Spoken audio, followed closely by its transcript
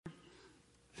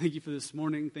Thank you for this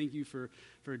morning. Thank you for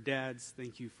dads.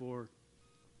 Thank you for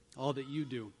all that you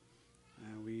do.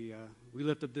 We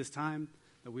lift up this time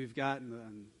that we've got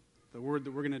and the word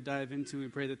that we're going to dive into. We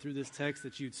pray that through this text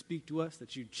that you'd speak to us,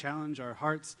 that you'd challenge our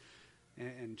hearts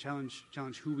and challenge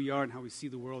who we are and how we see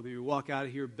the world. May we walk out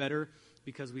of here better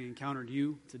because we encountered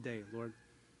you today, Lord.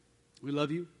 We love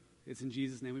you. It's in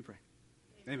Jesus' name we pray.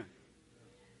 Amen.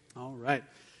 All right.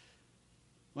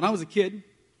 When I was a kid,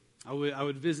 I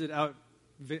would visit out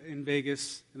in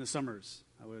Vegas in the summers.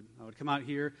 I would come out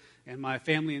here, and my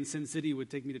family in Sin City would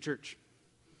take me to church.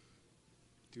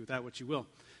 Do with that what you will.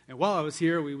 And while I was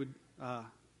here, we would, when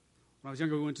I was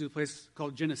younger, we went to a place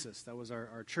called Genesis. That was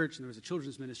our church, and there was a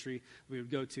children's ministry we would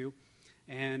go to.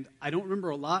 And I don't remember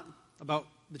a lot about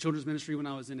the children's ministry when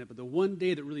I was in it, but the one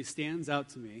day that really stands out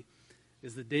to me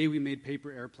is the day we made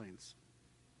paper airplanes.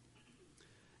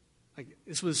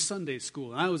 This was Sunday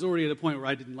school, and I was already at a point where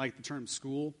I didn't like the term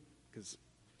school, because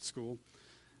school.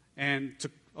 And to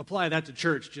apply that to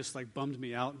church just bummed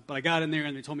me out. But I got in there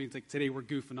and they told me today we're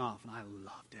goofing off, and I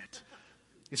loved it.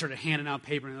 They started handing out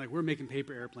paper, and they're like, we're making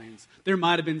paper airplanes. There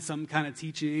might have been some kind of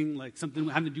teaching, something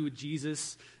having to do with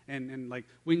Jesus and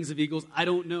wings of eagles. I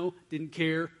don't know, didn't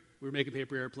care. We were making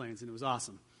paper airplanes, and it was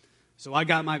awesome. So I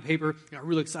got my paper, got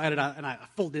really excited, and I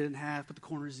folded it in half, put the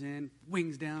corners in,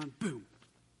 wings down, boom,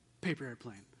 paper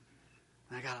airplane.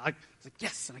 And I was like,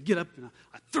 yes, and I get up and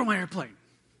I throw my airplane.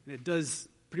 And it does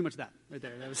pretty much that right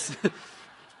there. That was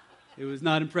it was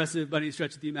not impressive by any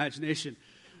stretch of the imagination.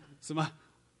 So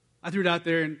I threw it out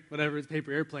there and whatever, it's a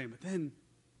paper airplane. But then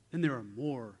there are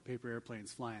more paper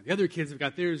airplanes flying. The other kids have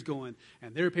got theirs going,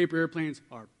 and their paper airplanes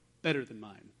are better than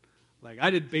mine.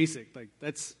 I did basic.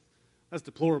 That's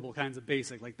deplorable kinds of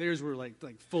basic. Theirs were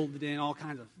folded in all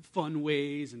kinds of fun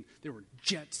ways, and there were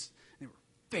jets.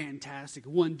 Fantastic.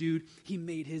 One dude, he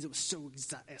made his. It was so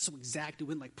exact. It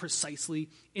went precisely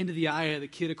into the eye of the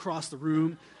kid across the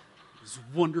room. It was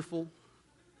wonderful.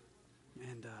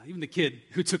 And even the kid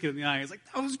who took it in the eye was like,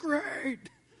 that was great.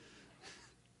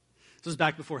 This was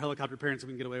back before helicopter parents, so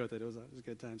we can get away with it. It was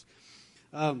good times.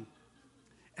 And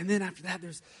then after that,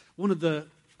 there's one of the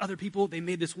other people. They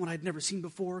made this one I'd never seen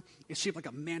before. It's shaped like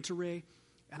a manta ray.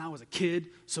 And I was a kid,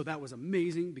 so that was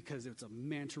amazing because it's a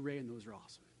manta ray, and those are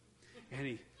awesome.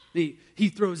 And he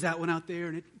throws that one out there,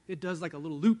 and it does a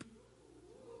little loop.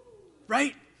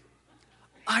 Right?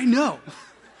 I know.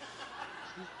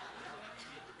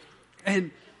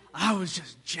 And I was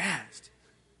just jazzed.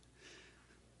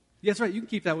 Yeah, that's right. You can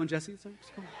keep that one, Jesse. It's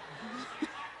cool.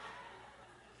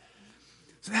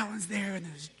 So that one's there, and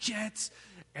there's jets.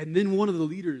 And then one of the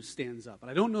leaders stands up. And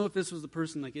I don't know if this was the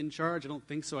person in charge. I don't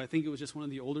think so. I think it was just one of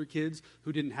the older kids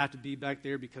who didn't have to be back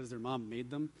there because their mom made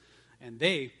them. And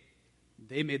they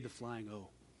made the flying O.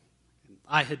 And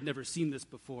I had never seen this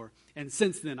before. And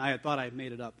since then, I had thought I had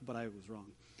made it up, but I was wrong.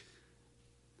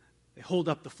 They hold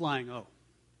up the flying O.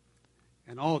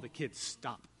 And all the kids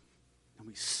stop. And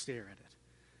we stare at it.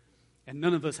 And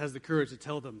none of us has the courage to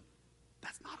tell them,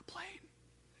 that's not a plane.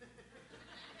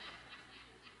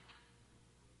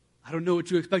 I don't know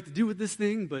what you expect to do with this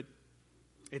thing, but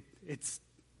it's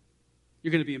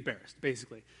you're going to be embarrassed,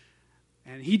 basically.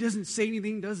 And he doesn't say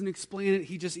anything, doesn't explain it.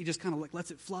 He just kind of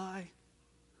lets it fly.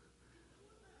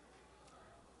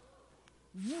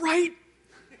 Right?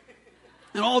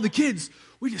 And all the kids,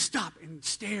 we just stop and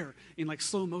stare in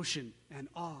slow motion and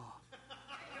awe.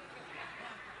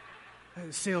 And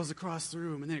it sails across the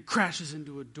room, and then it crashes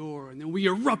into a door, and then we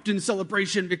erupt in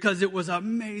celebration because it was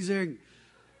amazing.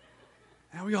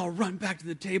 And we all run back to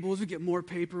the tables, we get more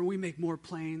paper, and we make more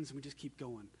planes, and we just keep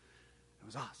going. It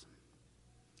was awesome.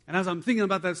 And as I'm thinking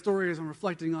about that story, as I'm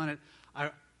reflecting on it,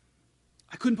 I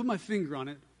couldn't put my finger on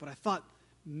it, but I thought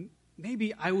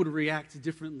maybe I would react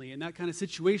differently in that kind of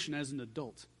situation as an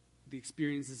adult. The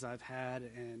experiences I've had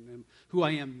and who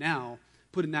I am now,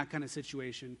 put in that kind of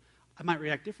situation, I might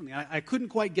react differently. I couldn't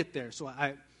quite get there, so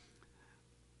I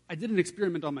did an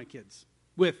experiment on my kids.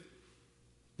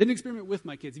 Didn't experiment with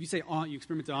my kids. If you say you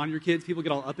experimented on your kids, people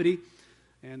get all uppity,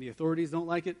 and the authorities don't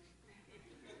like it.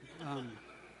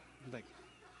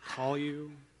 Call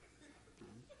you.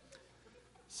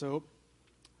 So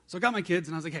I got my kids,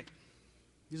 and I was like, hey,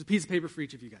 here's a piece of paper for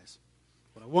each of you guys.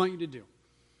 What I want you to do,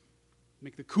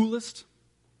 make the coolest,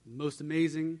 most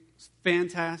amazing,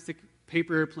 fantastic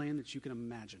paper airplane that you can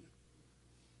imagine.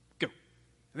 Go.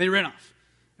 And they ran off.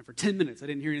 And for 10 minutes, I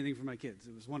didn't hear anything from my kids.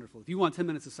 It was wonderful. If you want 10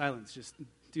 minutes of silence, just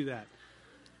do that.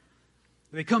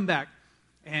 They come back,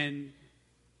 and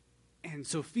And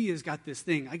Sophia's got this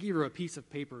thing. I gave her a piece of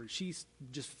paper, and she's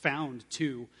just found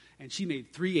two, and she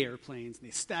made 3 airplanes, and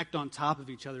they stacked on top of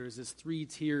each other as this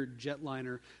 3-tiered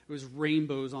jetliner. There was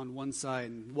rainbows on one side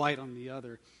and white on the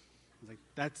other. I was like,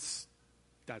 that's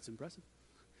impressive.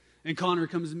 And Connor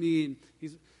comes to me, and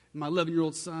he's my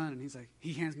 11-year-old son, and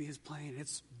he hands me his plane, and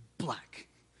it's black.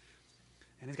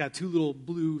 And it's got 2 little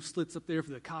blue slits up there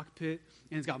for the cockpit,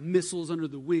 and it's got missiles under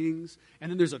the wings, and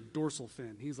then there's a dorsal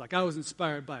fin. He's like, I was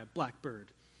inspired by a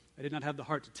blackbird. I did not have the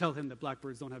heart to tell him that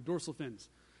blackbirds don't have dorsal fins.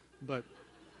 But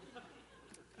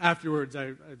afterwards,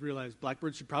 I realized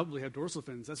blackbirds should probably have dorsal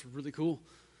fins. That's really cool.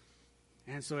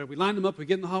 And so we lined them up, we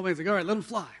get in the hallway, it's like, all right, let them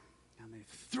fly. And they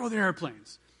throw their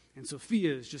airplanes. And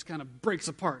Sophia's just kind of breaks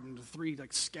apart into 3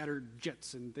 like scattered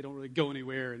jets, and they don't really go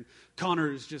anywhere. And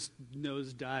Connor's just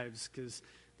nose dives because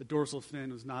the dorsal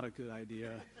fin was not a good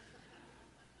idea.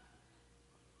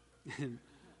 And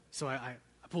so I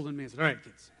pulled in me and said, all right,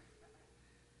 kids,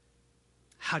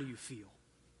 how do you feel?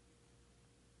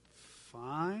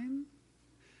 Fine.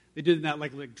 They did that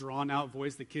like drawn out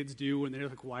voice the kids do when they're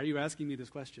like, why are you asking me this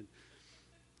question?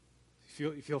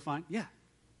 You feel fine? Yeah.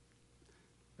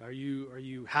 Are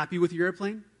you happy with your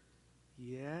airplane?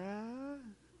 Yeah.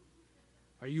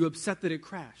 Are you upset that it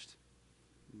crashed?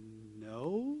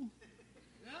 No.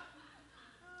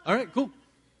 All right, cool. All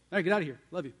right, get out of here.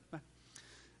 Love you. Bye.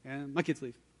 And my kids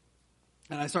leave.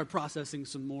 And I start processing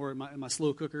some more in my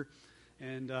slow cooker,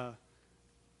 and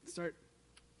start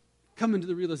coming to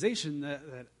the realization that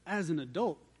as an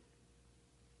adult,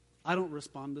 I don't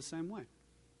respond the same way.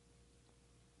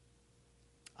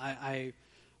 I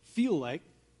feel like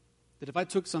that if I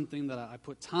took something that I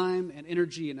put time and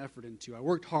energy and effort into, I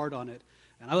worked hard on it,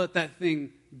 and I let that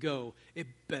thing go, it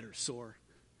better soar.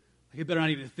 Like, it better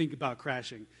not even think about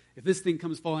crashing. If this thing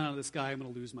comes falling out of the sky, I'm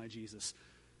going to lose my Jesus.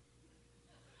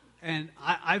 And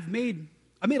I've made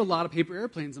a lot of paper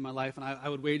airplanes in my life, and I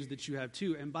would wager that you have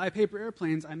too. And by paper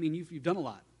airplanes, I mean you've done a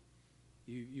lot.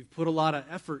 You've put a lot of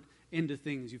effort into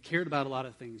things. You've cared about a lot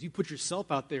of things. You've put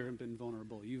yourself out there and been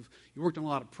vulnerable. You've worked on a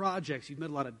lot of projects. You've met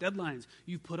a lot of deadlines.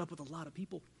 You've put up with a lot of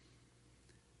people.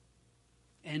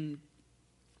 And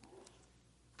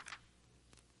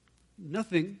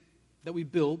nothing that we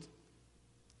build,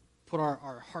 put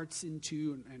our hearts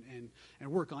into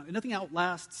and work on, and nothing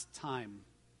outlasts time.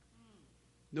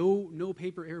 No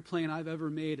paper airplane I've ever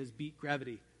made has beat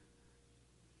gravity.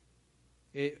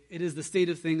 It is the state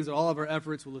of things that all of our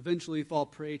efforts will eventually fall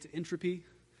prey to entropy.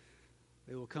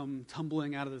 They will come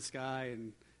tumbling out of the sky,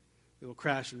 and they will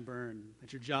crash and burn.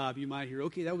 At your job, you might hear,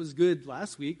 okay, that was good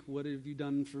last week. What have you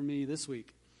done for me this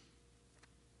week?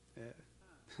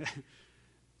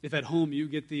 If at home you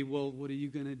get the, well, what are you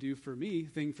going to do for me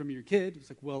thing from your kid, it's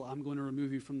like, well, I'm going to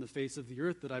remove you from the face of the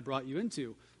earth that I brought you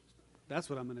into. That's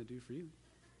what I'm going to do for you.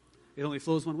 It only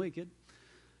flows one way, kid.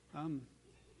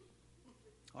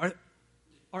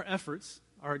 Our efforts,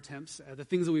 our attempts, the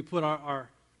things that we put our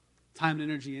time and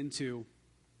energy into,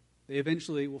 they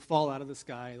eventually will fall out of the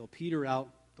sky, they'll peter out,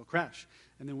 they'll crash,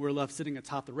 and then we're left sitting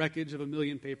atop the wreckage of 1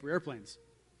 million paper airplanes.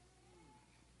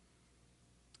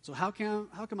 So how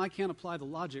come I can't apply the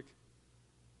logic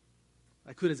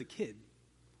I could as a kid,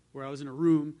 where I was in a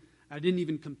room, I didn't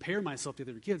even compare myself to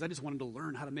the other kids, I just wanted to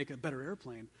learn how to make a better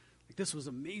airplane. Like, this was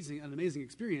an amazing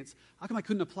experience. How come I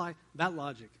couldn't apply that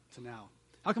logic to now?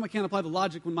 How come I can't apply the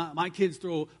logic when my kids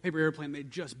throw a paper airplane they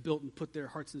just built and put their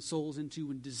hearts and souls into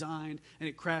and designed, and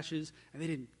it crashes, and they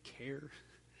didn't care?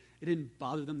 It didn't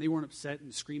bother them. They weren't upset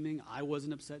and screaming. I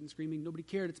wasn't upset and screaming. Nobody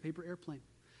cared. It's a paper airplane.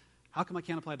 How come I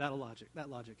can't apply that logic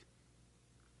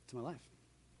to my life?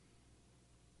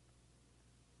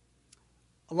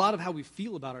 A lot of how we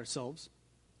feel about ourselves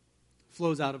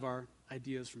flows out of our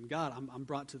ideas from God. I'm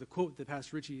brought to the quote that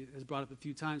Pastor Richie has brought up a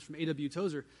few times from A.W.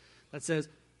 Tozer that says,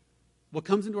 what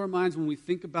comes into our minds when we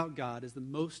think about God is the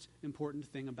most important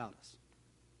thing about us.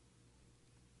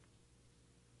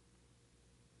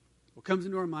 What comes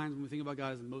into our minds when we think about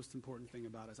God is the most important thing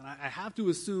about us. And I have to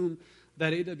assume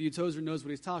that A.W. Tozer knows what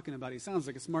he's talking about. He sounds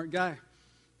like a smart guy.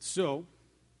 So,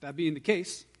 that being the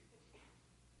case,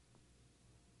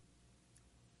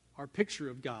 our picture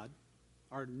of God,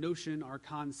 our notion, our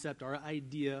concept, our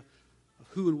idea of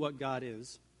who and what God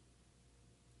is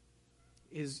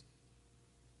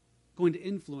going to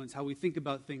influence how we think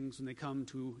about things when they come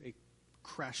to a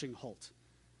crashing halt.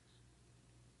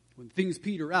 When things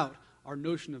peter out, our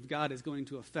notion of God is going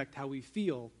to affect how we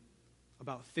feel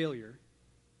about failure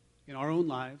in our own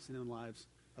lives and in the lives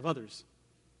of others.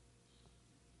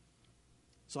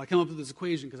 So I come up with this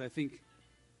equation because I think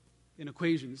in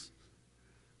equations.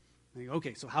 I think,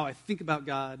 okay, so how I think about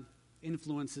God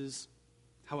influences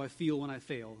how I feel when I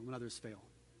fail and when others fail.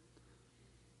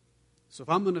 So if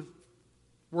I'm going to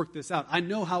work this out, I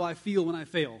know how I feel when I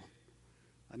fail.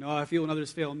 I know how I feel when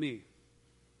others fail me.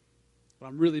 But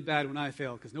I'm really bad when I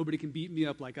fail because nobody can beat me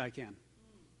up like I can.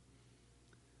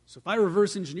 So if I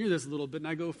reverse engineer this a little bit and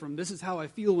I go from this is how I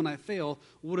feel when I fail,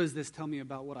 what does this tell me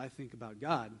about what I think about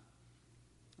God?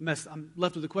 I'm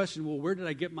left with the question, well, where did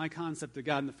I get my concept of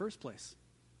God in the first place?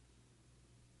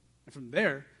 And from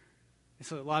there,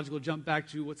 it's a logical jump back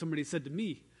to what somebody said to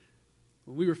me.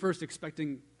 When we were first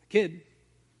expecting a kid,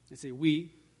 I say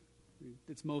we,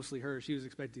 it's mostly her. She was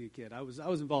expecting a kid. I was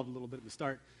involved a little bit at the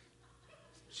start.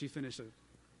 She finished it.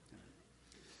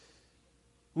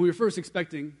 When we were first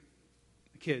expecting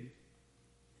a kid,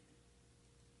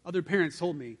 other parents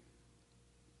told me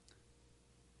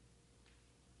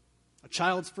a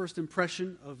child's first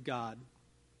impression of God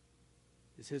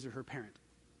is his or her parent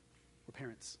or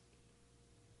parents.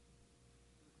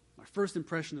 My first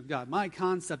impression of God, my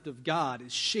concept of God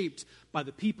is shaped by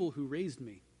the people who raised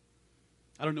me.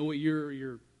 I don't know what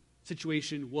your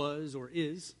situation was or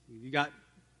is. You got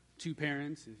 2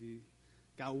 parents, if you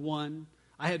got 1.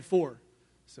 I had 4,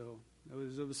 so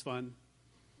it was fun.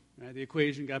 Right, the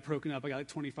equation got broken up. I got like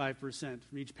 25%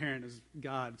 from each parent as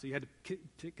God. So you had to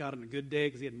pick God on a good day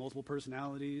because he had multiple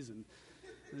personalities, and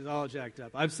it was all jacked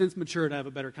up. I've since matured. I have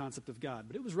a better concept of God,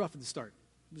 but it was rough at the start.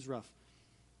 It was rough.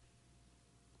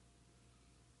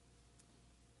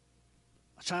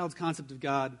 A child's concept of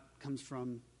God comes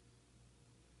from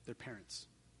their parents.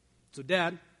 So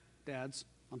dads,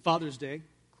 on Father's Day,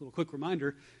 a little quick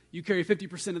reminder, you carry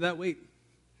 50% of that weight.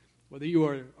 Whether you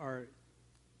are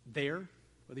there,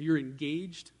 whether you're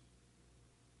engaged,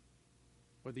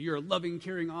 whether you're a loving,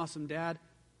 caring, awesome dad,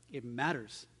 it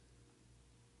matters.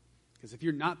 Because if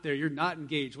you're not there, you're not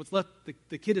engaged. What's left,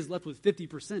 the kid is left with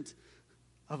 50%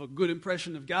 of a good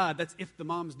impression of God. That's if the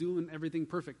mom's doing everything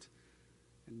perfect.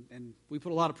 And we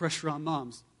put a lot of pressure on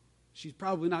moms. She's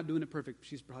probably not doing it perfect.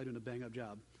 She's probably doing a bang-up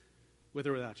job, with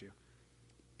or without you.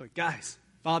 But guys,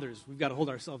 fathers, we've got to hold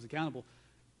ourselves accountable.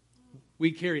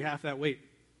 We carry half that weight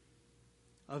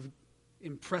of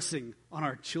impressing on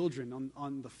our children,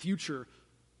 on the future,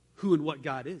 who and what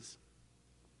God is.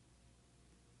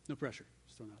 No pressure.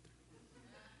 Just throwing it out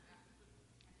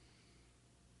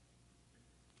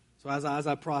there. So as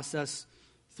I process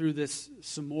through this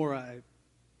some more, I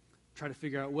try to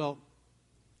figure out, well,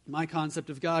 my concept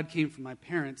of God came from my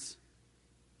parents.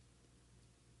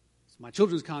 So my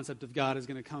children's concept of God is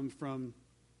going to come from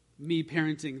me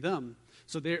parenting them.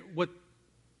 So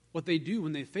what they do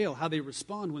when they fail, how they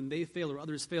respond when they fail or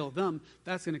others fail them,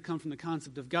 that's going to come from the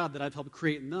concept of God that I've helped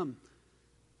create in them.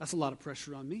 That's a lot of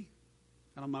pressure on me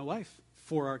and on my wife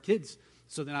for our kids.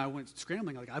 So then I went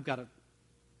scrambling. Like, I got to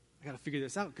figure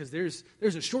this out because there's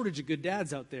a shortage of good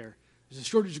dads out there. There's a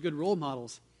shortage of good role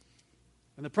models.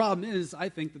 And the problem is, I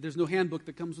think that there's no handbook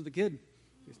that comes with a kid.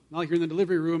 It's not like you're in the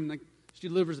delivery room and like she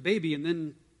delivers a baby and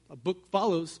then a book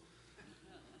follows.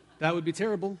 That would be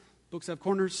terrible. Books have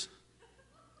corners.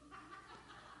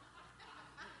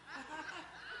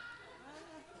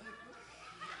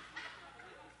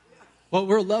 What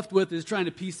we're left with is trying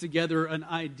to piece together an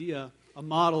idea, a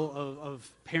model of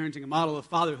parenting, a model of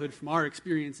fatherhood from our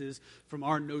experiences, from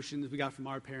our notions we got from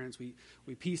our parents. We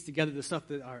piece together the stuff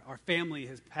that our family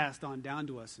has passed on down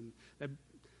to us. And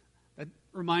that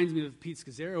reminds me of Pete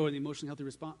Scazzaro and the emotionally healthy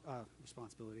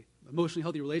responsibility, emotionally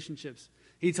healthy relationships.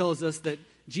 He tells us that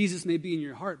Jesus may be in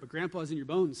your heart, but Grandpa's in your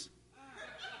bones.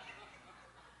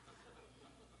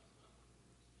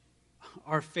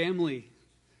 Our family,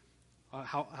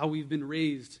 how we've been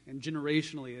raised, and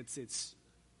generationally, it's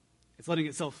letting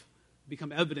itself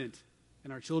become evident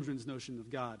in our children's notion of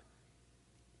God.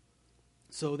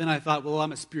 So then I thought, well,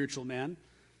 I'm a spiritual man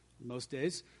most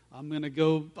days. I'm going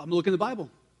to look in the Bible,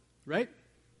 right?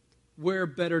 Where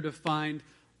better to find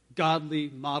godly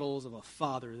models of a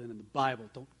father than in the Bible?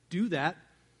 Don't do that.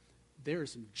 There are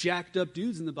some jacked up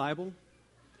dudes in the Bible,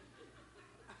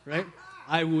 right?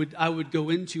 I would go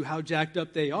into how jacked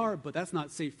up they are, but that's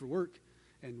not safe for work.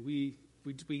 And we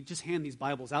just hand these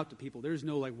Bibles out to people. There's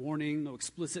no like warning, no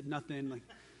explicit nothing. Like,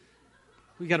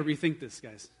 we got to rethink this,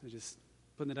 guys. They're just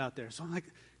putting it out there. So I'm like,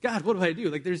 God, what do I do?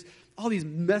 Like, there's all these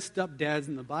messed up dads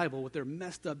in the Bible with their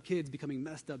messed up kids becoming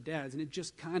messed up dads, and it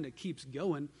just kind of keeps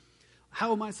going.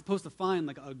 How am I supposed to find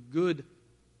like a good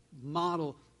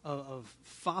model of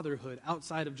fatherhood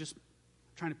outside of just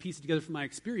trying to piece it together from my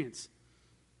experience?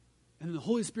 And then the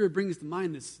Holy Spirit brings to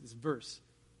mind this verse.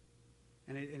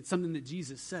 And it's something that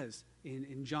Jesus says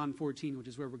in John 14, which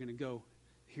is where we're going to go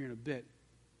here in a bit.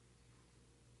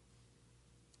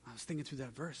 I was thinking through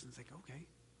that verse, and it's like, okay.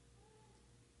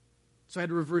 So I had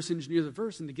to reverse engineer the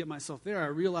verse, and to get myself there, I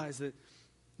realized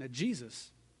that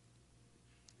Jesus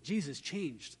Jesus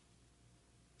changed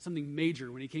something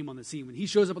major when he came on the scene. When he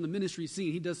shows up on the ministry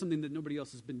scene, he does something that nobody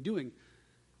else has been doing.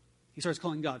 He starts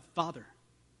calling God Father.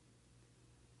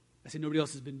 I say nobody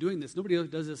else has been doing this. Nobody else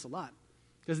does this a lot.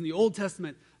 Because in the Old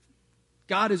Testament,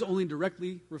 God is only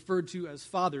directly referred to as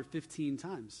Father 15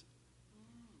 times.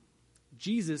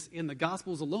 Jesus, in the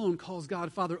Gospels alone, calls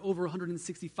God Father over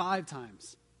 165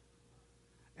 times.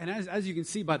 And as you can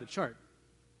see by the chart,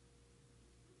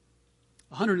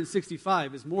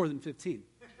 165 is more than 15.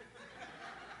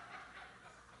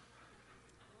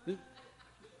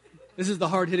 This is the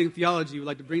hard-hitting theology we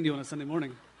like to bring to you on a Sunday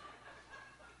morning.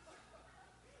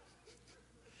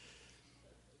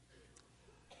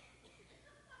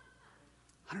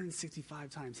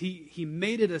 $165 times. He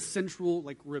made it a central,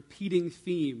 repeating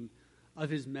theme of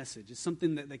his message. It's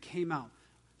something that came out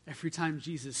every time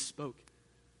Jesus spoke.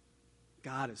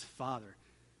 God is Father.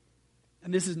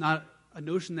 And this is not a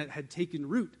notion that had taken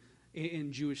root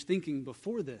in Jewish thinking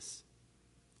before this.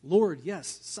 Lord,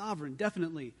 yes, sovereign,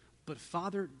 definitely, but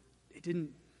Father, it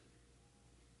didn't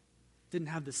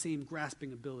have the same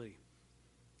grasping ability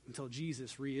until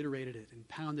Jesus reiterated it and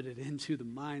pounded it into the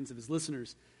minds of his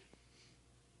listeners.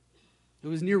 It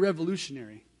was near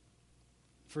revolutionary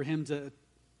for him to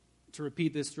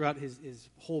repeat this throughout his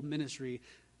whole ministry,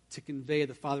 to convey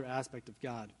the Father aspect of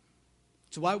God.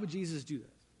 So why would Jesus do this?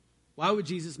 Why would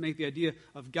Jesus make the idea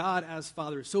of God as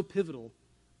Father so pivotal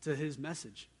to his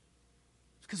message?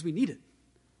 It's because we need it.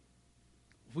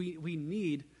 We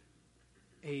need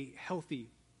a healthy,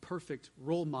 perfect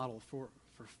role model for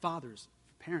fathers,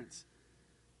 for parents,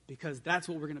 because that's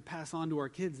what we're going to pass on to our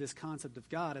kids, this concept of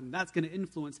God, and that's going to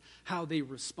influence how they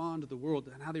respond to the world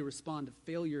and how they respond to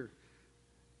failure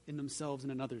in themselves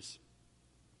and in others.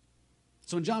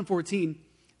 So in John 14,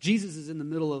 Jesus is in the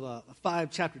middle of a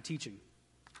 5-chapter teaching.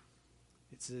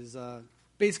 It's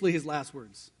basically his last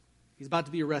words. He's about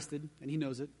to be arrested, and he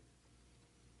knows it.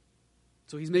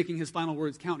 So he's making his final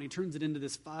words count, and he turns it into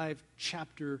this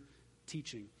 5-chapter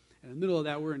teaching. And in the middle of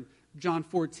that, we're in John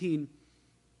 14.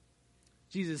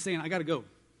 Jesus is saying, I got to go.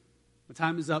 My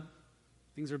time is up.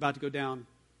 Things are about to go down,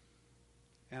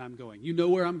 and I'm going. You know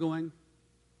where I'm going.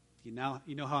 You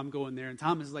know how I'm going there. And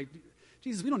Thomas is like,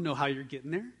 Jesus, we don't know how you're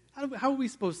getting there. How are we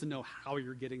supposed to know how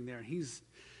you're getting there? And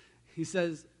he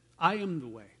says, I am the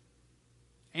way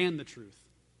and the truth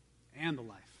and the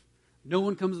life. No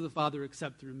one comes to the Father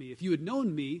except through me. If you had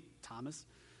known me, Thomas,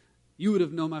 you would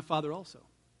have known my Father also.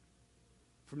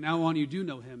 From now on, you do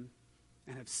know him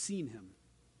and have seen him.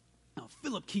 Now,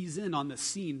 Philip keys in on the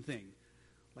seen thing.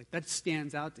 That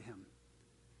stands out to him.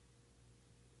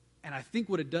 And I think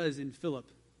what it does in Philip,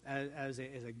 as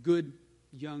a good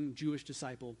young Jewish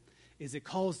disciple, is it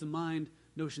calls to mind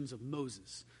notions of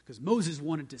Moses. Because Moses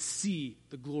wanted to see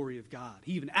the glory of God.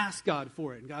 He even asked God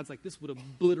for it. And God's like, this would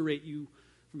obliterate you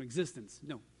from existence.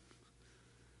 No.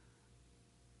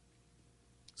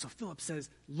 So Philip says,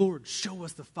 Lord, show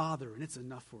us the Father, and it's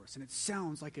enough for us. And it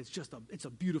sounds like it's a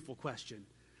beautiful question,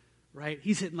 right?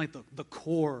 He's hitting the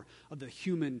core of the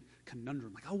human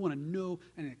conundrum. I want to know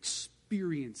and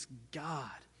experience God.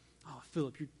 Oh,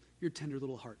 Philip, your tender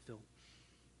little heart, Phil.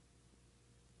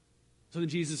 So then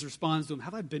Jesus responds to him,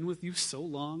 have I been with you so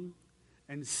long,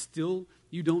 and still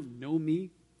you don't know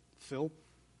me, Phil?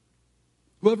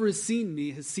 Whoever has seen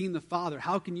me has seen the Father.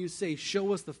 How can you say,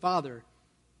 show us the Father?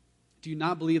 Do you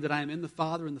not believe that I am in the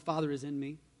Father and the Father is in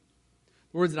me?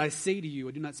 The words that I say to you,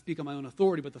 I do not speak on my own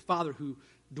authority, but the Father who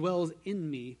dwells in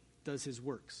me does his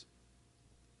works.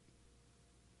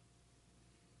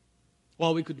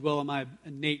 While we could dwell on my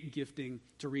innate gifting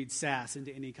to read sass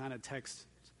into any kind of text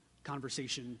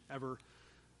conversation ever,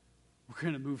 we're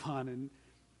going to move on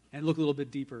and look a little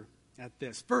bit deeper at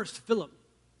this. First, Philip,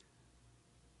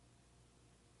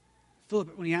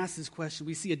 when he asks this question,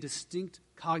 we see a distinct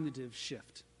cognitive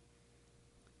shift.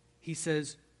 He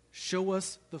says, show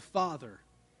us the Father,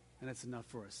 and that's enough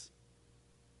for us.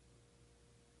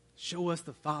 Show us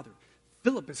the Father.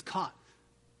 Philip has caught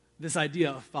this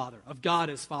idea of Father, of God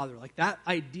as Father. That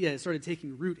idea has started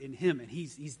taking root in him, and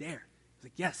he's there. He's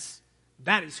like, yes,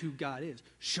 that is who God is.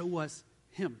 Show us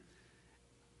him.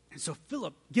 And so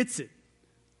Philip gets it,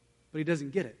 but he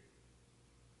doesn't get it.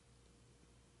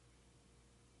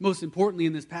 Most importantly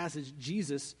in this passage,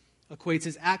 Jesus equates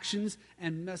his actions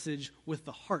and message with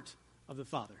the heart of the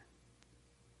Father.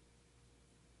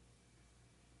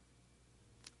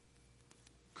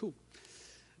 Cool.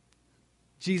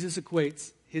 Jesus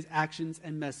equates his actions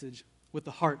and message with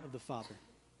the heart of the Father.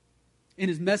 In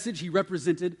his message, he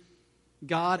represented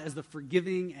God as the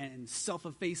forgiving and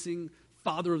self-effacing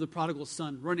father of the prodigal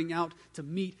son, running out to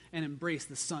meet and embrace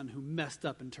the son who messed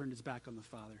up and turned his back on the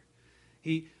Father.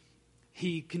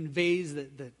 he conveys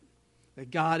that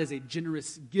God is a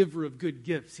generous giver of good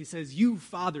gifts. He says, you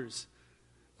fathers,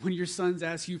 when your sons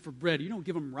ask you for bread, you don't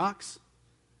give them rocks,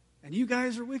 and you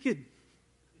guys are wicked.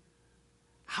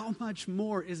 How much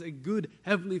more is a good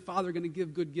Heavenly Father going to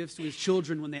give good gifts to his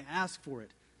children when they ask for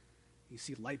it? You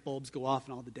see light bulbs go off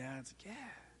and all the dads, like,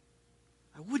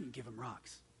 yeah, I wouldn't give them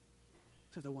rocks.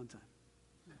 Except that one time.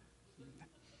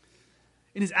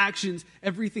 In his actions,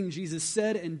 everything Jesus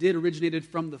said and did originated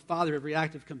from the Father. Every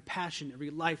act of compassion, every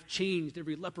life changed,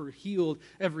 every leper healed,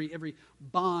 every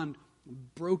bond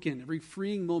broken, every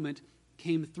freeing moment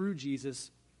came through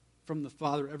Jesus from the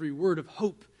Father. Every word of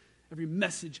hope, every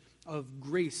message of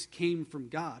grace came from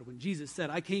God. When Jesus said,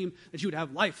 I came that you would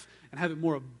have life and have it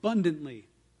more abundantly,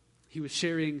 he was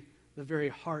sharing the very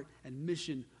heart and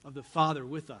mission of the Father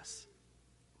with us.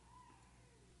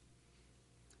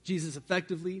 Jesus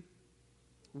effectively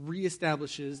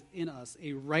reestablishes in us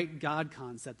a right God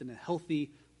concept and a healthy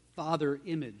Father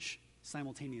image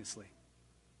simultaneously.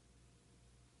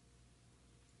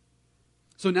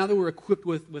 So now that we're equipped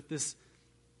with this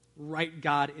right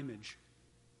God image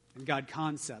and God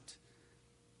concept,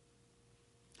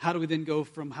 how do we then go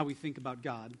from how we think about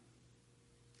God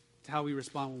to how we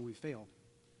respond when we fail?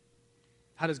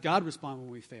 How does God respond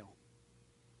when we fail?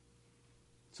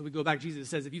 So we go back, Jesus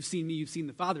says, if you've seen me, you've seen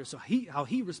the Father. So how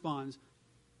he responds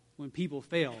when people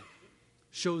fail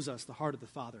shows us the heart of the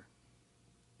Father.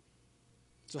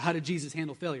 So how did Jesus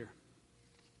handle failure?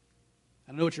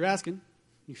 I don't know what you're asking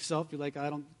yourself. You're like, I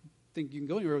don't think you can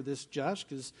go anywhere with this, Josh,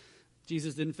 because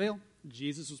Jesus didn't fail.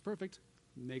 Jesus was perfect.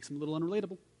 Makes him a little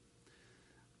unrelatable.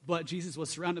 But Jesus was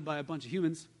surrounded by a bunch of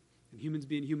humans, and humans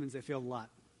being humans, they failed a lot.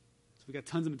 So we got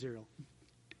tons of material.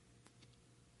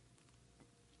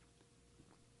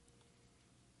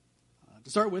 To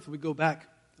start with, we go back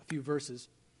a few verses.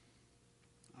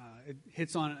 It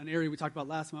hits on an area we talked about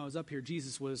last time I was up here.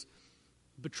 Jesus was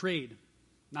betrayed,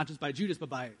 not just by Judas, but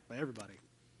by everybody,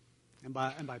 and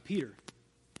by Peter.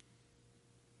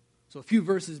 So a few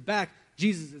verses back,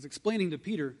 Jesus is explaining to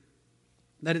Peter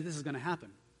that this is going to happen,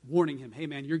 warning him, hey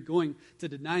man, you're going to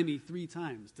deny me 3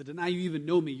 times, to deny you even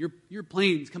know me. Your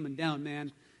plane's coming down,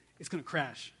 man. It's going to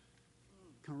crash.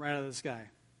 Come right out of the sky.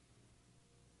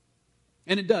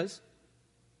 And it does.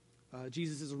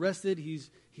 Jesus is arrested. He's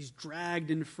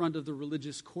dragged in front of the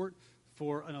religious court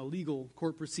for an illegal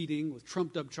court proceeding with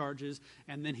trumped-up charges,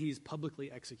 and then he's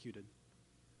publicly executed.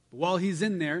 But while he's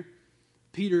in there,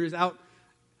 Peter is out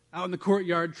in the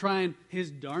courtyard trying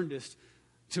his darndest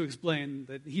to explain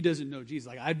that he doesn't know Jesus.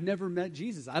 Like, I've never met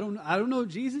Jesus. I don't know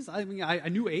Jesus. I mean, I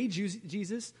knew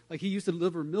Jesus. Like, he used to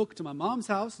deliver milk to my mom's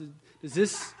house. Does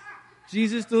this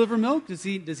Jesus deliver milk? Does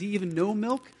he even know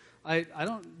milk? I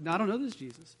don't know this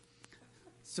Jesus.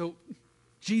 So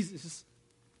Jesus,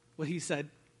 what he said,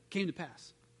 came to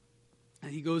pass.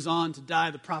 And he goes on to die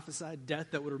the prophesied death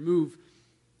that would remove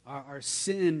our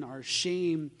sin, our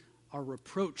shame, our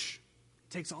reproach.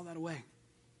 It takes all that away.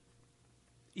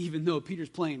 Even though Peter's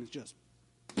plane is just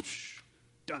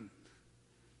done.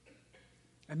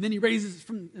 And then he raises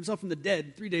himself from the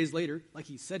dead 3 days later, like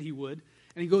he said he would,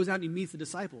 and he goes out and he meets the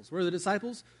disciples. Where are the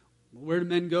disciples? Well, where do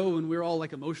men go when we're all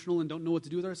like emotional and don't know what to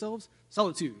do with ourselves?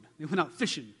 Solitude. They went out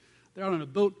fishing. They're out on a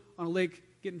boat on a lake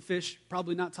getting fish,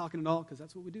 probably not talking at all because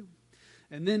that's what we do.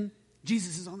 And then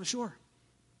Jesus is on the shore.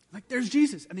 Like, there's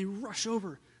Jesus. And they rush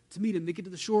over to meet him. They get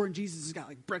to the shore and Jesus has got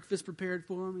like breakfast prepared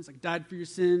for him. He's like, died for your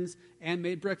sins and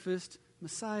made breakfast.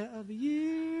 Messiah of the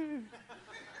year.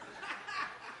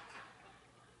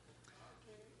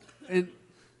 And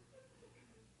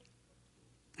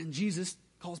Jesus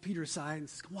calls Peter aside and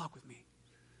says, come walk with me.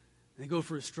 And they go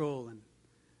for a stroll,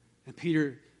 and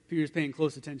Peter's paying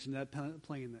close attention to that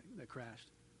plane that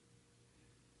crashed.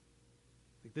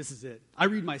 Like, this is it. I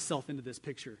read myself into this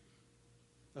picture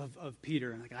of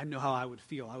Peter, and like, I know how I would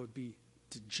feel. I would be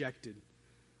dejected.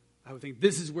 I would think,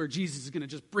 this is where Jesus is going to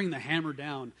just bring the hammer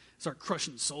down, start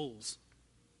crushing souls.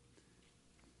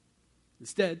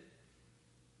 Instead,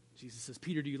 Jesus says,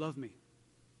 Peter, do you love me?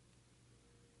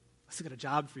 I still got a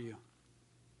job for you.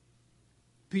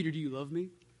 Peter, do you love me?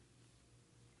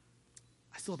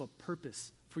 I still have a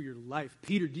purpose for your life.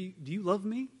 Peter, do you love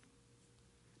me?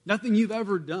 Nothing you've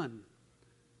ever done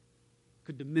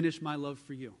could diminish my love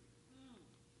for you.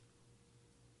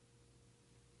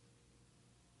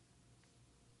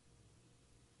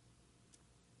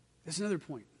 There's another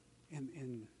point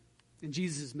in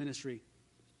Jesus' ministry.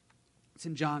 It's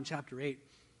in John chapter 8,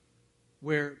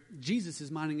 where Jesus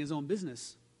is minding his own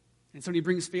business, and somebody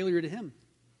brings failure to him.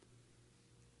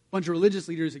 A bunch of religious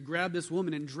leaders had grabbed this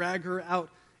woman and drag her out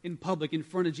in public in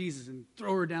front of Jesus and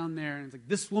throw her down there. And it's like,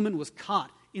 this woman was caught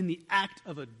in the act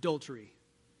of adultery.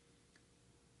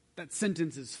 that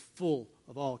sentence is full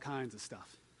of all kinds of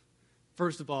stuff.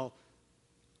 First of all,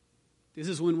 this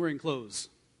is when wearing clothes.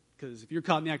 Because if you're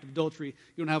caught in the act of adultery,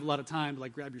 you don't have a lot of time to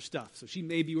grab your stuff. So she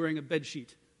may be wearing a bed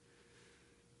sheet.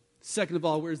 Second of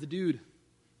all, where's the dude?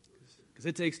 Because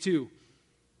it takes two.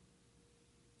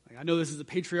 I know this is a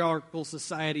patriarchal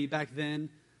society back then,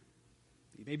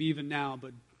 maybe even now,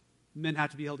 but men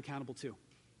have to be held accountable too.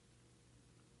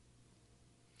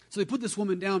 So they put this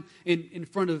woman down in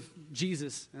front of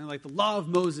Jesus, and the law of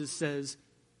Moses says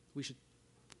we should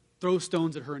throw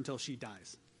stones at her until she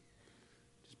dies.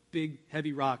 Just big,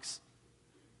 heavy rocks,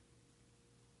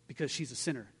 because she's a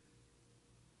sinner.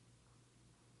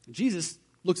 And Jesus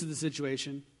looks at the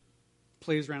situation,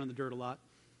 plays around in the dirt a lot,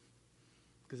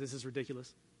 because this is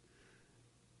ridiculous.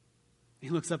 He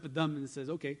looks up at them and says,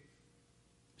 okay,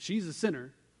 she's a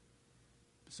sinner,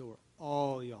 so are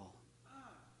all y'all.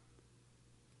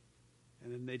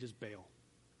 And then they just bail.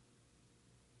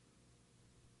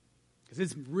 Because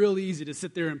it's real easy to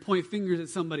sit there and point fingers at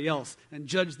somebody else and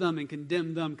judge them and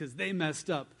condemn them because they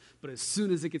messed up. But as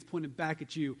soon as it gets pointed back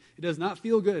at you, it does not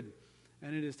feel good.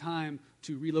 And it is time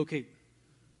to relocate.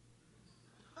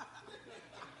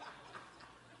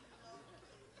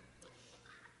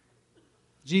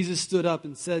 Jesus stood up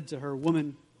and said to her,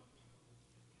 "Woman,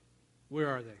 where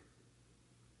are they?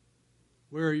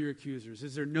 Where are your accusers?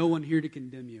 Is there no one here to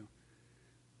condemn you?"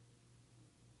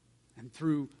 And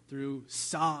through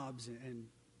sobs and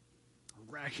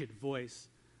a ragged voice,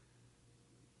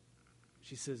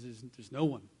 she says, there's no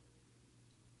one.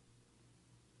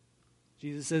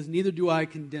 Jesus says, "Neither do I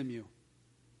condemn you.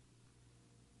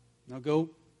 Now go,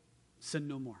 sin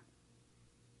no more."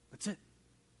 That's it.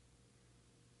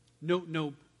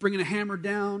 No bringing a hammer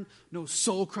down, no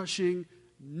soul crushing,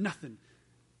 nothing.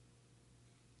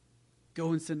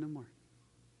 Go and sin no more.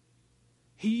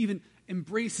 He even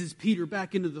embraces Peter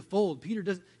back into the fold. Peter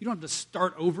doesn't. You don't have to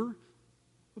start over.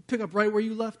 We'll pick up right where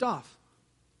you left off.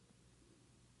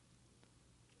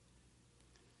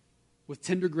 With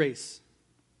tender grace,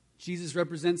 Jesus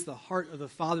represents the heart of the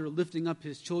Father lifting up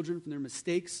his children from their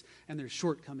mistakes and their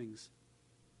shortcomings.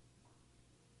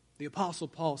 The Apostle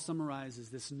Paul summarizes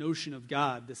this notion of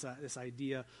God, this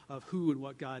idea of who and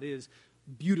what God is,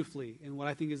 beautifully in what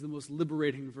I think is the most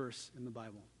liberating verse in the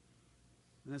Bible.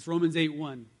 And that's Romans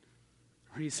 8:1,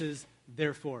 where he says,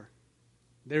 "Therefore,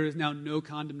 there is now no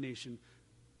condemnation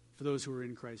for those who are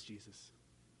in Christ Jesus."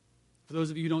 For those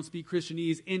of you who don't speak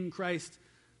Christianese, in Christ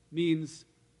means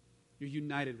you're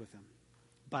united with him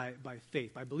by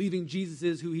faith, by believing Jesus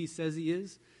is who he says he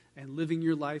is and living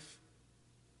your life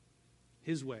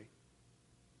his way.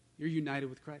 You're united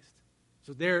with Christ.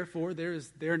 So therefore,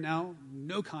 there now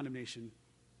no condemnation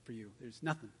for you. There's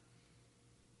nothing.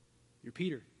 You're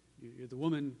Peter. You're the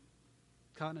woman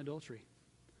caught in adultery.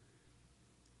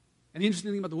 And the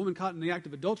interesting thing about the woman caught in the act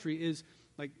of adultery is,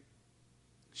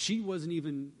 she wasn't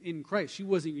even in Christ. She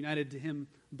wasn't united to him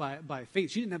by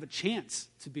faith. She didn't have a chance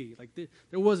to be.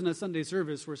 There wasn't a Sunday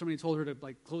service where somebody told her to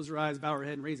close her eyes, bow her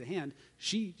head, and raise a hand.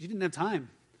 She didn't have time.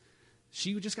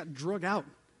 She just got drug out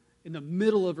in the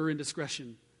middle of her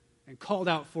indiscretion and called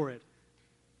out for it.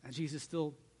 And Jesus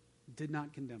still did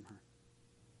not condemn her.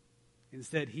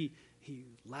 Instead, he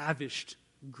lavished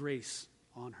grace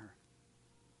on her.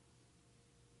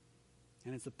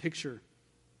 And it's a picture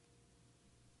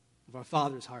of our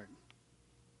Father's heart,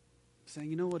 saying,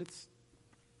 you know what, it's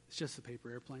just a paper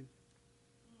airplane.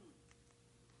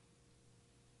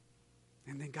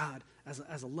 And then God,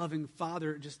 as a loving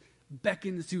Father, just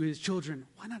beckons to his children,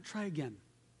 why not try again?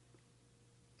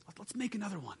 Let's make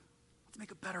another one. Let's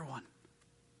make a better one.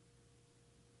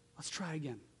 Let's try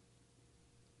again.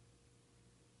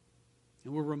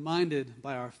 And we're reminded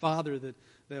by our Father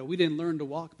that we didn't learn to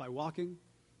walk by walking.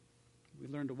 We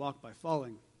learned to walk by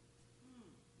falling.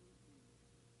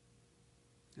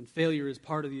 And failure is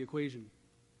part of the equation.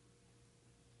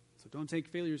 So don't take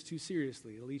failures too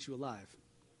seriously. It'll eat you alive.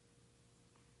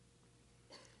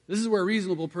 This is where a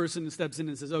reasonable person steps in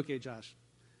and says, okay, Josh,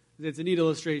 it's a neat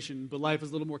illustration, but life is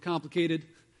a little more complicated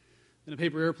than a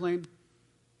paper airplane.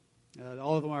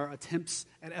 All of our attempts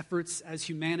at efforts as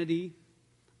humanity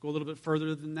go a little bit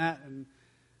further than that. And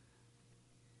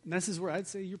this is where I'd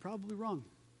say you're probably wrong.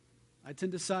 I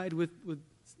tend to side with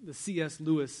the C.S.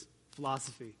 Lewis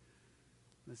philosophy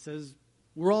that says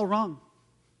we're all wrong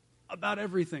about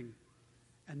everything.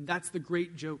 And that's the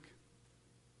great joke.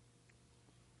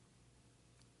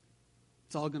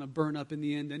 It's all going to burn up in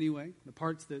the end anyway. The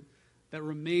parts that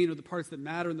remain are the parts that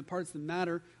matter, and the parts that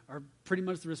matter are pretty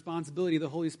much the responsibility of the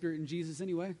Holy Spirit and Jesus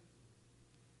anyway.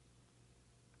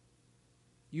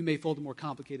 You may fold a more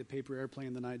complicated paper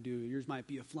airplane than I do. Yours might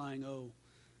be a flying O.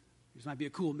 Yours might be a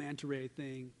cool manta ray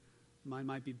thing. Mine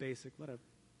might be basic, whatever.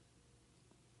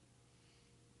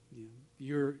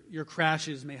 Your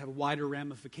crashes may have wider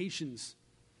ramifications.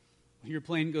 When your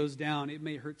plane goes down, it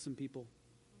may hurt some people.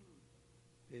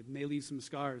 It may leave some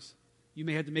scars. You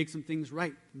may have to make some things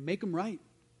right. Make them right.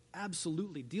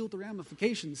 Absolutely. Deal with the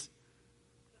ramifications.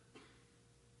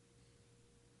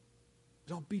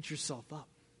 Don't beat yourself up.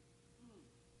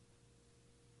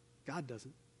 God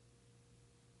doesn't.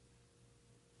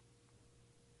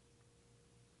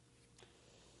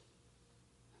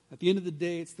 At the end of the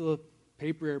day, it's still a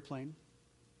paper airplane.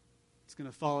 It's going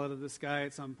to fall out of the sky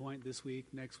at some point this week,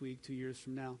 next week, 2 years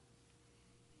from now.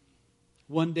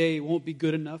 One day it won't be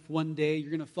good enough. One day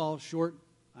you're going to fall short.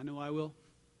 I know I will.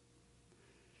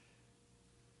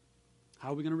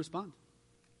 How are we going to respond?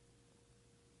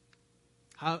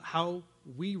 How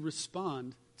we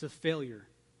respond to failure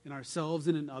in ourselves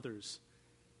and in others.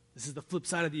 This is the flip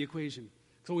side of the equation.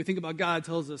 So what we think about God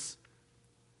tells us,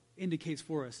 indicates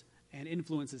for us, and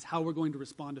influences how we're going to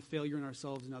respond to failure in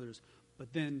ourselves and others.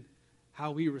 But then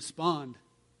how we respond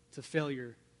to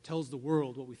failure tells the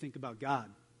world what we think about God.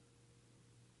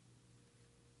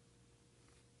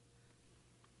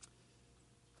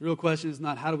 The real question is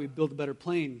not how do we build a better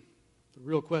plane. The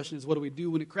real question is what do we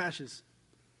do when it crashes?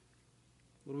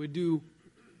 What do we do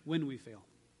when we fail?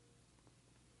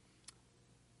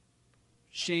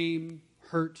 Shame,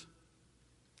 hurt,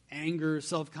 anger,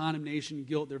 self-condemnation,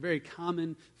 guilt, they're very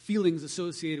common feelings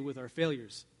associated with our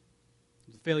failures,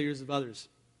 the failures of others.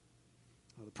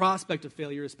 The prospect of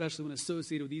failure, especially when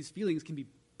associated with these feelings, can be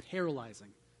paralyzing.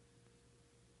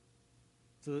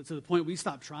 To the point we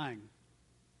stop trying.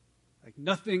 Like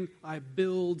nothing I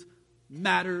build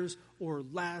matters or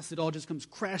lasts. It all just comes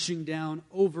crashing down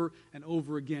over and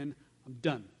over again. I'm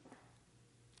done.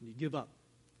 And you give up.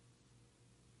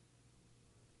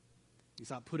 You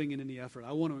stop putting in any effort.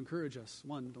 I want to encourage us.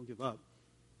 One, don't give up.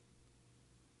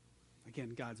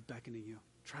 Again, God's beckoning you.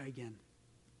 Try again.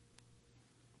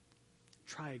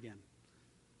 Try again.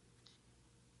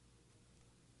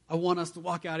 I want us to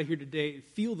walk out of here today and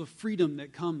feel the freedom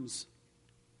that comes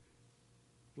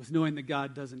with knowing that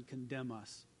God doesn't condemn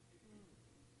us.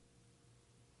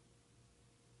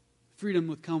 Freedom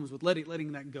that comes with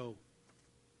letting that go.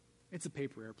 It's a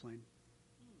paper airplane.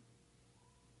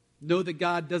 Know that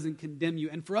God doesn't condemn you.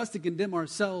 And for us to condemn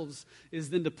ourselves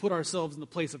is then to put ourselves in the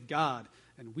place of God.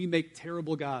 And we make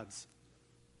terrible gods.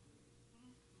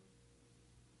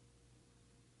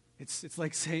 It's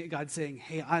like God saying,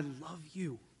 hey, I love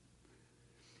you.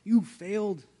 You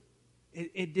failed.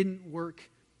 It didn't work.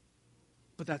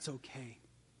 But that's okay.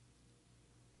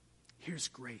 Here's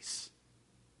grace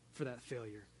for that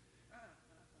failure.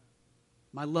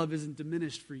 My love isn't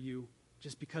diminished for you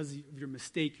just because of your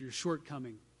mistake, your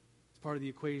shortcoming. It's part of the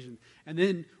equation. And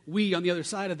then we, on the other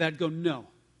side of that, go, no.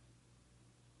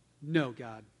 No,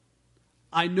 God.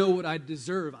 I know what I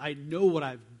deserve. I know what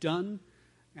I've done,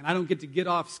 and I don't get to get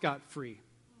off scot-free.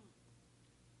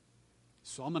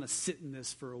 So I'm going to sit in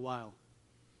this for a while.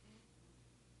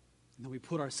 And then we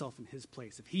put ourselves in his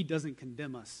place. If he doesn't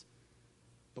condemn us,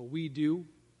 but we do,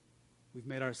 we've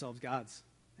made ourselves gods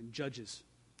and judges.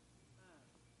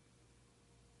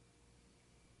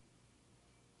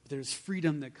 But there's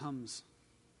freedom that comes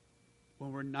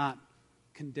when we're not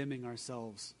condemning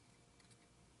ourselves.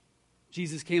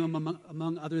 Jesus came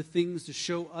among other things to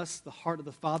show us the heart of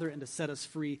the Father and to set us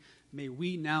free. May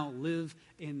we now live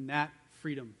in that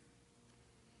freedom.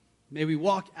 May we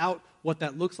walk out what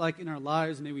that looks like in our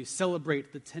lives. May we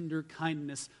celebrate the tender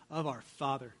kindness of our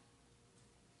Father.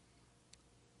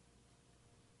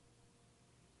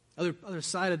 Other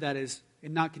side of that is,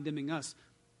 in not condemning us,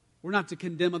 we're not to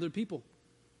condemn other people.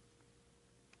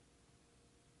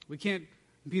 We can't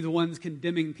be the ones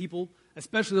condemning people,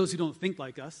 especially those who don't think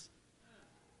like us.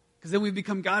 Because then we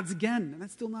become gods again, and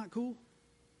that's still not cool.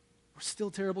 We're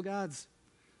still terrible gods.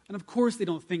 And of course they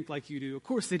don't think like you do. Of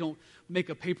course they don't make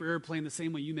a paper airplane the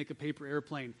same way you make a paper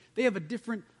airplane. They have a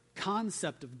different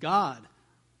concept of God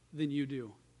than you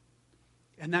do.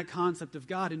 And that concept of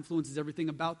God influences everything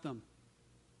about them.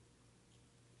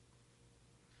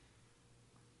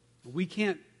 We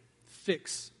can't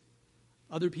fix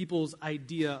other people's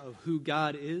idea of who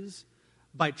God is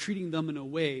by treating them in a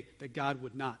way that God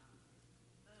would not.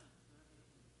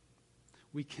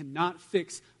 We cannot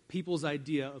fix people's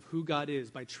idea of who God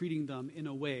is by treating them in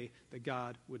a way that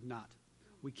God would not.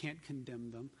 We can't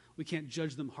condemn them. We can't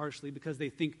judge them harshly because they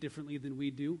think differently than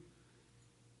we do.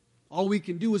 All we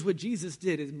can do is what Jesus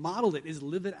did, is model it, is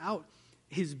live it out,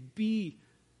 is be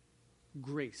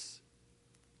grace.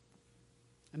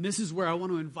 And this is where I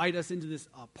want to invite us into this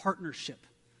partnership.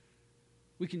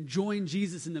 We can join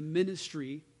Jesus in the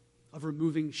ministry of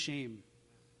removing shame.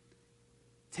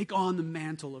 Take on the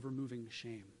mantle of removing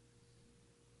shame.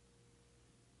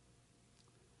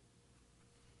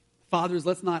 Fathers,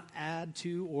 let's not add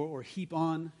to or heap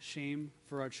on shame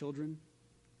for our children.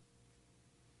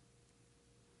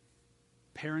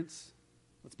 Parents,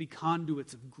 let's be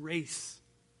conduits of grace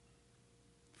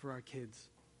for our kids.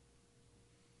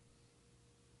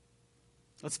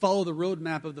 Let's follow the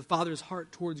roadmap of the Father's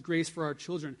heart towards grace for our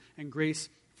children and grace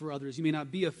for others. You may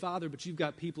not be a father, but you've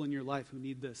got people in your life who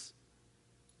need this.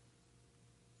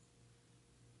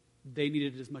 They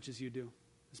need it as much as you do,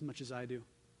 as much as I do.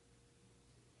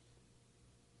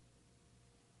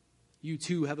 You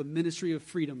too have a ministry of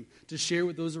freedom to share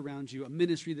with those around you, a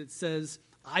ministry that says,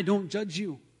 I don't judge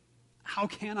you. How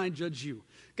can I judge you?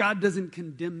 God doesn't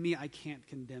condemn me. I can't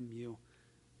condemn you.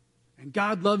 And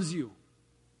God loves you.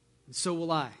 And so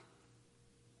will I.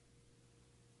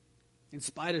 In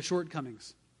spite of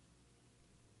shortcomings.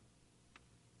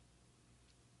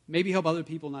 Maybe help other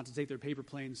people not to take their paper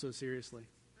planes so seriously.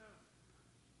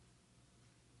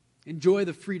 Enjoy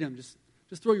the freedom. Just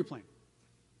throw your plane.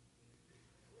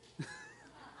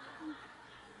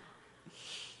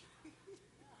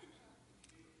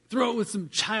 Throw it with some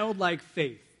childlike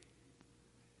faith,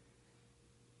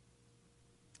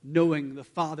 knowing the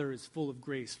Father is full of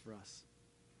grace for us.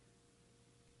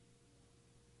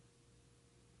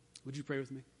 Would you pray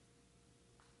with me?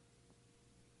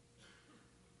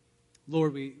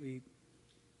 Lord, we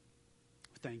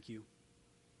thank you.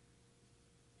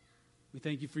 We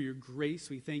thank you for your grace.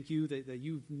 We thank you that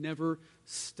you've never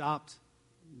stopped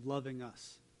loving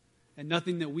us. And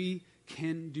nothing that we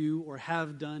can do or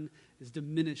have done has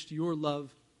diminished your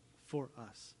love for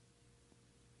us.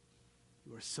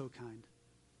 You are so kind.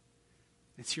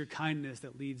 It's your kindness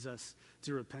that leads us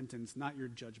to repentance, not your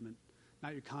judgment,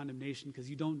 not your condemnation, because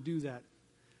you don't do that.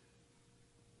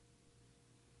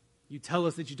 You tell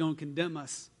us that you don't condemn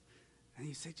us, and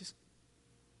you say, just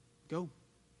go,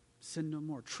 sin no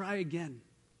more. Try again.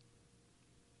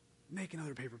 Make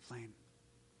another paper plane.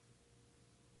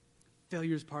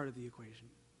 Failure is part of the equation.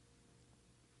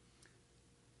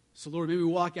 So, Lord, may we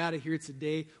walk out of here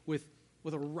today with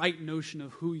a right notion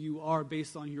of who you are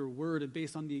based on your word and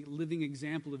based on the living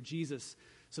example of Jesus,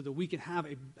 so that we can have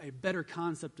a better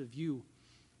concept of you.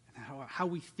 And how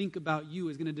we think about you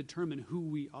is going to determine who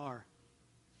we are.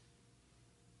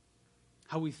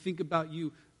 How we think about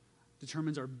you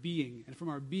determines our being. And from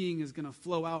our being is going to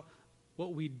flow out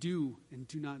what we do and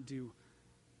do not do.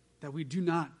 That we do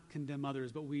not condemn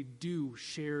others, but we do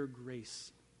share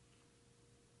grace.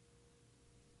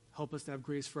 Help us to have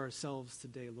grace for ourselves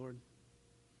today, Lord,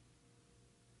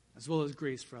 as well as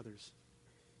grace for others.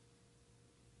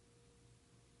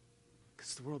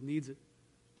 Because the world needs it.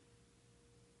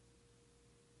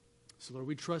 So, Lord,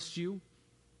 we trust you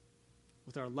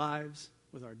with our lives,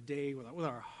 with our day, with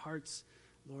our hearts,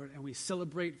 Lord, and we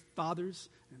celebrate fathers,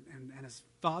 and as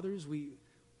fathers, we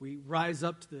rise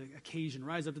up to the occasion,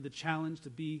 rise up to the challenge to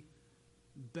be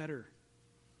better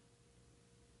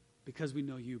because we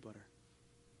know you better.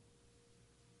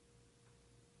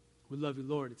 We love you,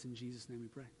 Lord. It's in Jesus' name we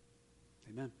pray.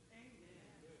 Amen.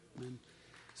 Amen.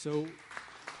 So,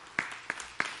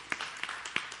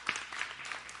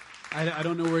 I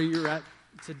don't know where you're at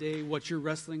today, what you're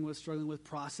wrestling with, struggling with,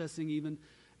 processing even.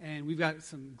 And we've got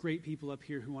some great people up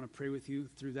here who want to pray with you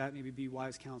through that, maybe be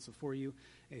wise counsel for you.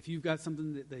 If you've got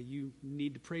something that you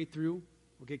need to pray through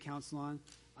or get counsel on,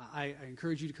 I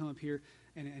encourage you to come up here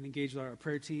and engage with our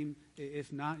prayer team.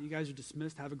 If not, you guys are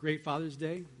dismissed. Have a great Father's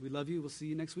Day. We love you. We'll see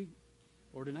you next week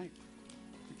or tonight.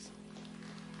 Thanks.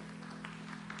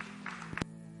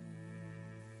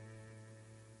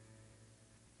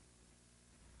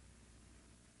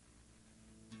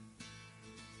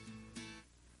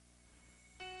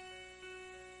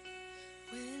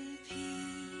 When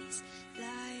peace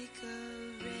like a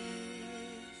river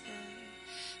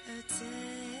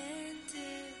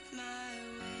attendeth my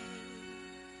way,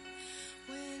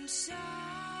 when sorrows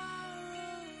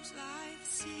like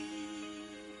sea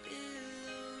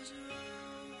billows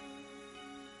roll,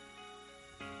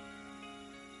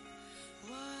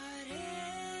 whatever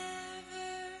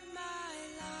my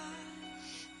lot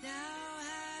thou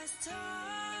hast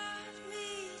taught me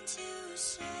to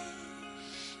say,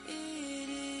 it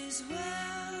is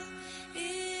well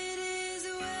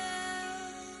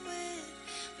with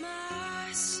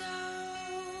my soul.